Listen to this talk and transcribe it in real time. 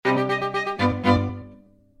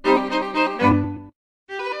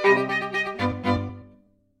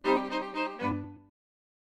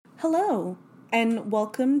Hello, and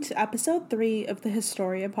welcome to episode 3 of the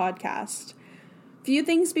Historia podcast. Few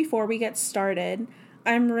things before we get started.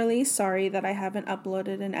 I'm really sorry that I haven't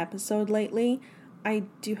uploaded an episode lately. I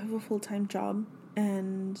do have a full-time job,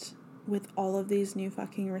 and with all of these new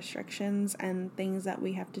fucking restrictions and things that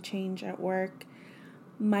we have to change at work,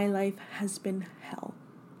 my life has been hell.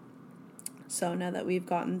 So now that we've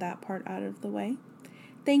gotten that part out of the way,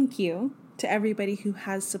 thank you to everybody who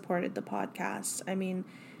has supported the podcast. I mean,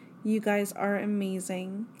 you guys are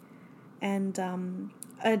amazing. And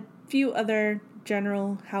a few other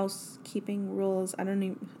general housekeeping rules. I don't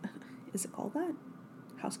even, is it called that?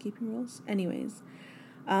 Housekeeping rules? Anyways,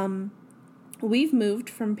 we've moved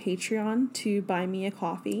from Patreon to Buy Me a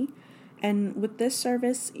Coffee. And with this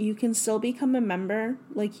service, you can still become a member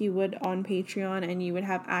like you would on Patreon, and you would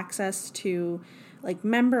have access to like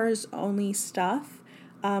members only stuff.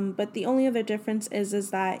 But the only other difference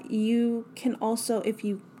is that you can also, if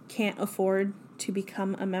you can't afford to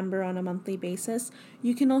become a member on a monthly basis,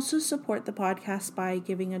 you can also support the podcast by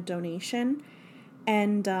giving a donation.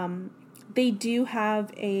 And they do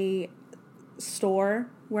have a store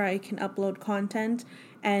where I can upload content,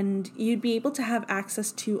 and you'd be able to have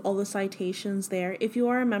access to all the citations there. If you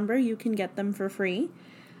are a member, you can get them for free.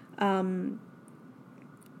 But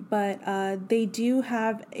they do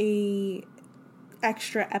have a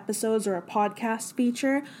extra episodes or a podcast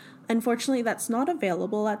feature. Unfortunately, that's not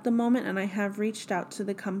available at the moment, and I have reached out to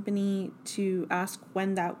the company to ask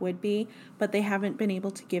when that would be, but they haven't been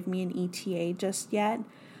able to give me an ETA just yet.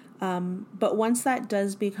 But once that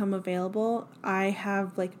does become available, I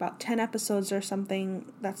have like about 10 episodes or something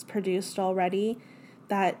that's produced already,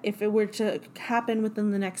 that if it were to happen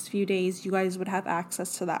within the next few days, you guys would have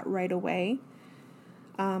access to that right away.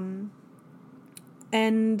 And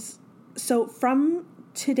so from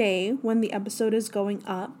today, when the episode is going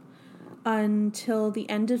up, until the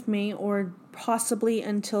end of May, or possibly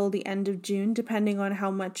until the end of June, depending on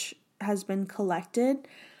how much has been collected,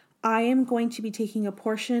 I am going to be taking a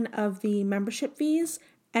portion of the membership fees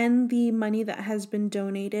and the money that has been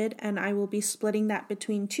donated, and I will be splitting that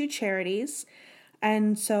between two charities.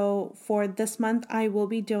 And so for this month, I will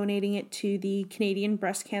be donating it to the Canadian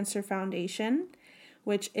Breast Cancer Foundation,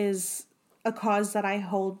 which is a cause that I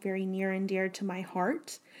hold very near and dear to my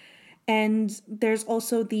heart. And there's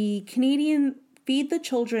also the Canadian Feed the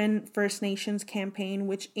Children First Nations campaign,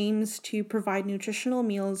 which aims to provide nutritional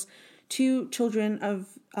meals to children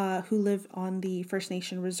of who live on the First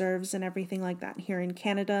Nation reserves and everything like that here in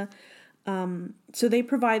Canada. So they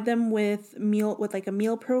provide them with like a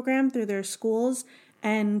meal program through their schools,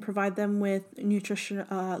 and provide them with nutrition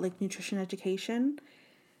education.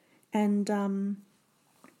 And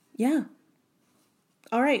yeah.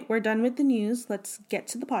 All right, we're done with the news. Let's get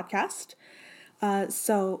to the podcast.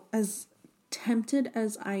 So as tempted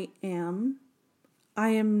as I am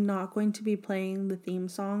not going to be playing the theme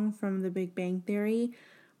song from The Big Bang Theory,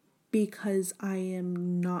 because I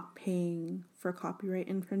am not paying for copyright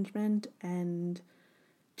infringement, and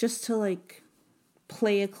just to like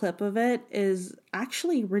play a clip of it is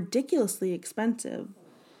actually ridiculously expensive.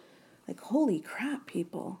 Like, holy crap,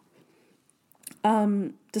 people.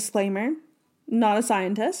 Disclaimer. Not a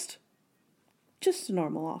scientist, just a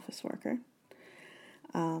normal office worker.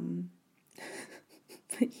 But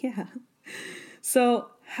yeah.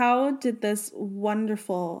 So how did this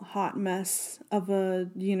wonderful hot mess of a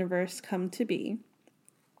universe come to be?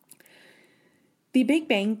 The Big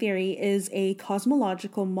Bang Theory is a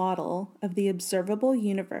cosmological model of the observable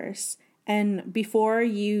universe. And before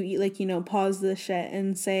you pause this shit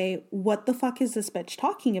and say, what the fuck is this bitch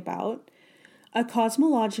talking about? A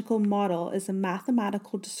cosmological model is a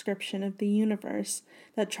mathematical description of the universe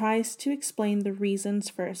that tries to explain the reasons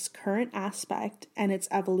for its current aspect and its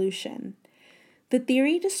evolution. The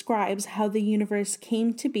theory describes how the universe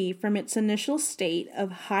came to be from its initial state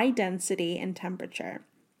of high density and temperature.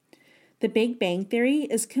 The Big Bang Theory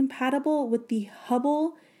is compatible with the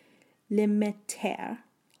Hubble-Lemaître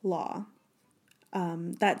law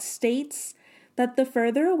that states that the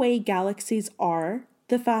further away galaxies are,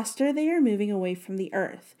 the faster they are moving away from the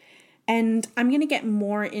Earth. And I'm going to get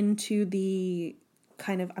more into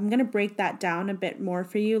I'm going to break that down a bit more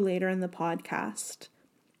for you later in the podcast.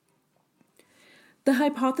 The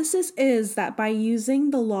hypothesis is that by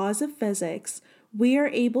using the laws of physics, we are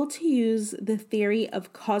able to use the theory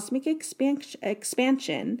of cosmic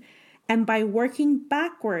expansion, and by working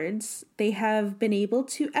backwards, they have been able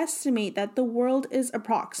to estimate that the world is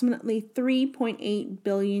approximately 3.8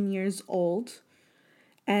 billion years old.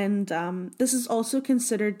 And this is also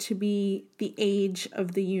considered to be the age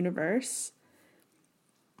of the universe.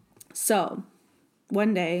 So,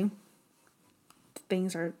 one day,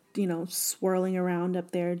 things are swirling around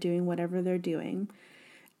up there doing whatever they're doing.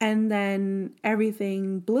 And then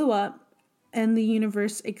everything blew up and the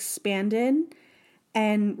universe expanded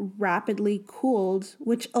and rapidly cooled,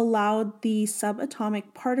 which allowed the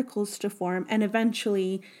subatomic particles to form. And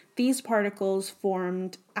eventually, these particles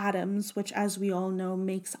formed atoms, which, as we all know,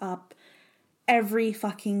 makes up every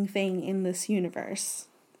fucking thing in this universe.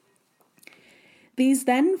 These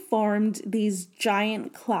then formed these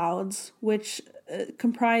giant clouds, which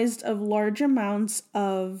comprised of large amounts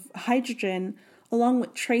of hydrogen, along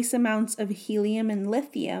with trace amounts of helium and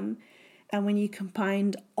lithium. And when you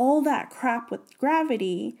combined all that crap with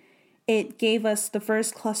gravity, it gave us the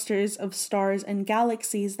first clusters of stars and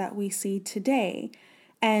galaxies that we see today.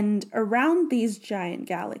 And around these giant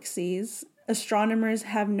galaxies, astronomers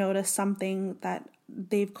have noticed something that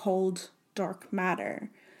they've called dark matter.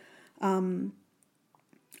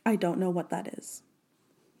 I don't know what that is.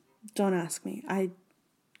 Don't ask me. I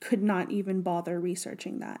could not even bother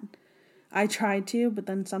researching that. I tried to, but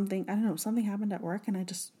then something happened at work and I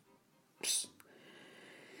just...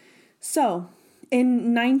 So,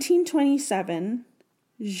 in 1927,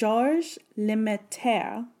 Georges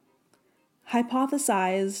Lemaitre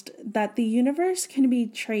hypothesized that the universe can be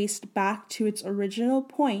traced back to its original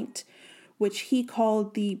point, which he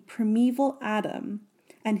called the primeval atom,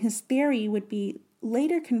 and his theory would be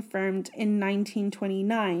later confirmed in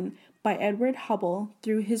 1929 by Edward Hubble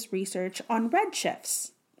through his research on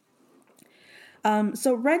redshifts.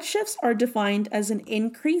 So redshifts are defined as an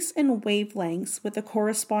increase in wavelengths with a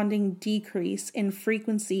corresponding decrease in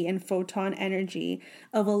frequency and photon energy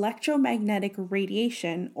of electromagnetic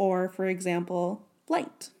radiation, or, for example,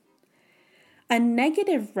 light. A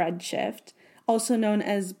negative redshift, also known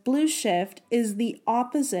as blue shift, is the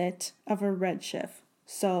opposite of a redshift.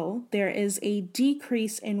 So there is a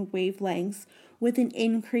decrease in wavelengths with an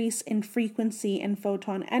increase in frequency and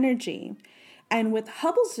photon energy. And with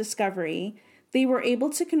Hubble's discovery, they were able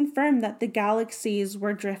to confirm that the galaxies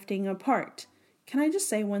were drifting apart. Can I just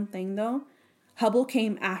say one thing, though? Hubble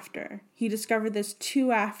came after. He discovered this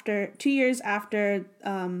 2 years after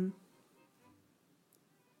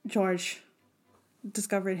George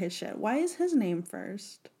discovered his shit. Why is his name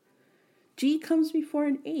first? G comes before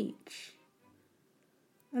an H.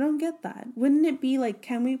 I don't get that. Wouldn't it be like,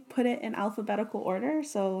 can we put it in alphabetical order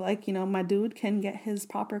so, like, my dude can get his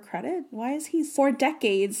proper credit? Why is he... For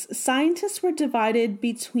decades, scientists were divided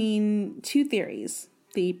between two theories,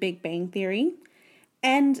 the Big Bang Theory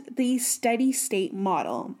and the steady state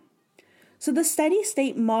model. So the steady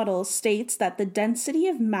state model states that the density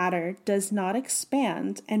of matter does not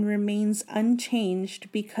expand and remains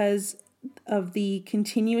unchanged because of the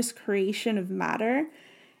continuous creation of matter,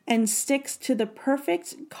 and sticks to the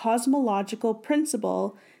perfect cosmological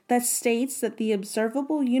principle that states that the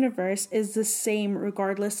observable universe is the same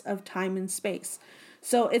regardless of time and space.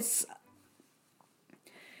 So it's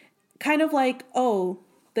kind of like, oh,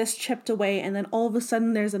 this chipped away, and then all of a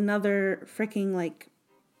sudden there's another freaking like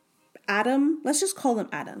atom. Let's just call them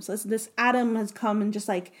atoms. This atom has come and just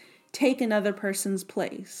like take another person's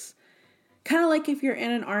place. Kind of like if you're in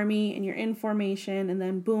an army and you're in formation and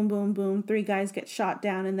then boom, boom, boom, 3 guys get shot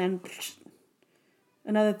down and then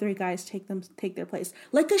another 3 guys take their place.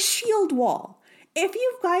 Like a shield wall. If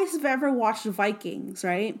you guys have ever watched Vikings,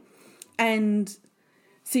 right? And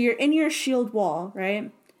so you're in your shield wall,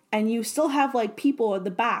 right? And you still have like people at the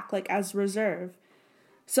back, like as reserve.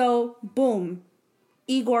 So boom,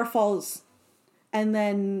 Igor falls. And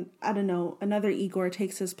then, I don't know, another Igor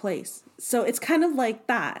takes his place. So it's kind of like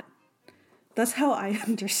that. That's how I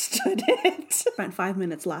understood it. Spent 5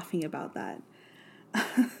 minutes laughing about that.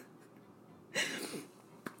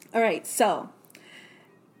 All right, so,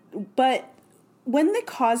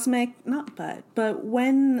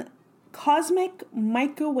 when cosmic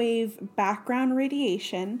microwave background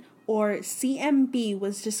radiation, or CMB,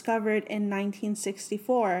 was discovered in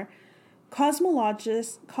 1964,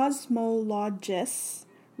 cosmologists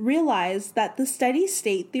realized that the steady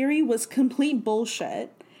state theory was complete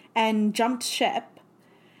bullshit and jumped ship.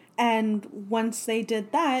 And once they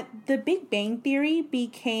did that, the Big Bang Theory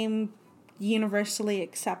became universally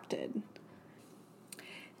accepted.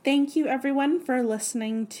 Thank you, everyone, for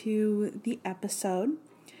listening to the episode.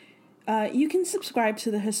 You can subscribe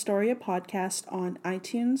to the Historia podcast on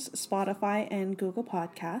iTunes, Spotify, and Google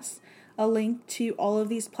Podcasts. A link to all of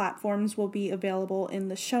these platforms will be available in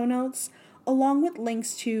the show notes, along with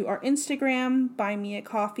links to our Instagram, Buy Me a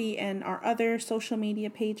Coffee, and our other social media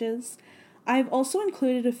pages. I've also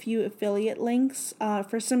included a few affiliate links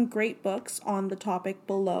for some great books on the topic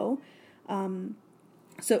below.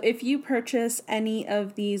 So if you purchase any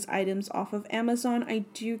of these items off of Amazon, I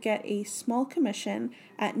do get a small commission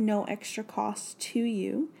at no extra cost to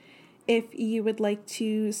you. If you would like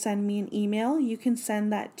to send me an email, you can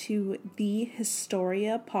send that to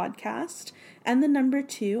thehistoriapodcast and the number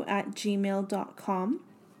 2 at gmail.com.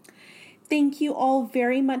 Thank you all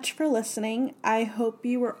very much for listening. I hope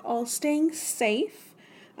you are all staying safe.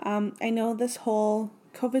 I know this whole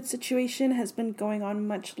COVID situation has been going on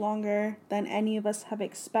much longer than any of us have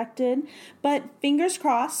expected, but fingers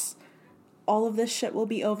crossed, all of this shit will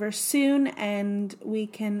be over soon and we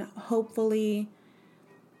can hopefully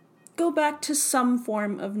go back to some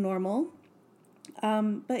form of normal.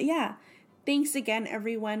 But yeah, thanks again,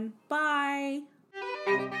 everyone. Bye.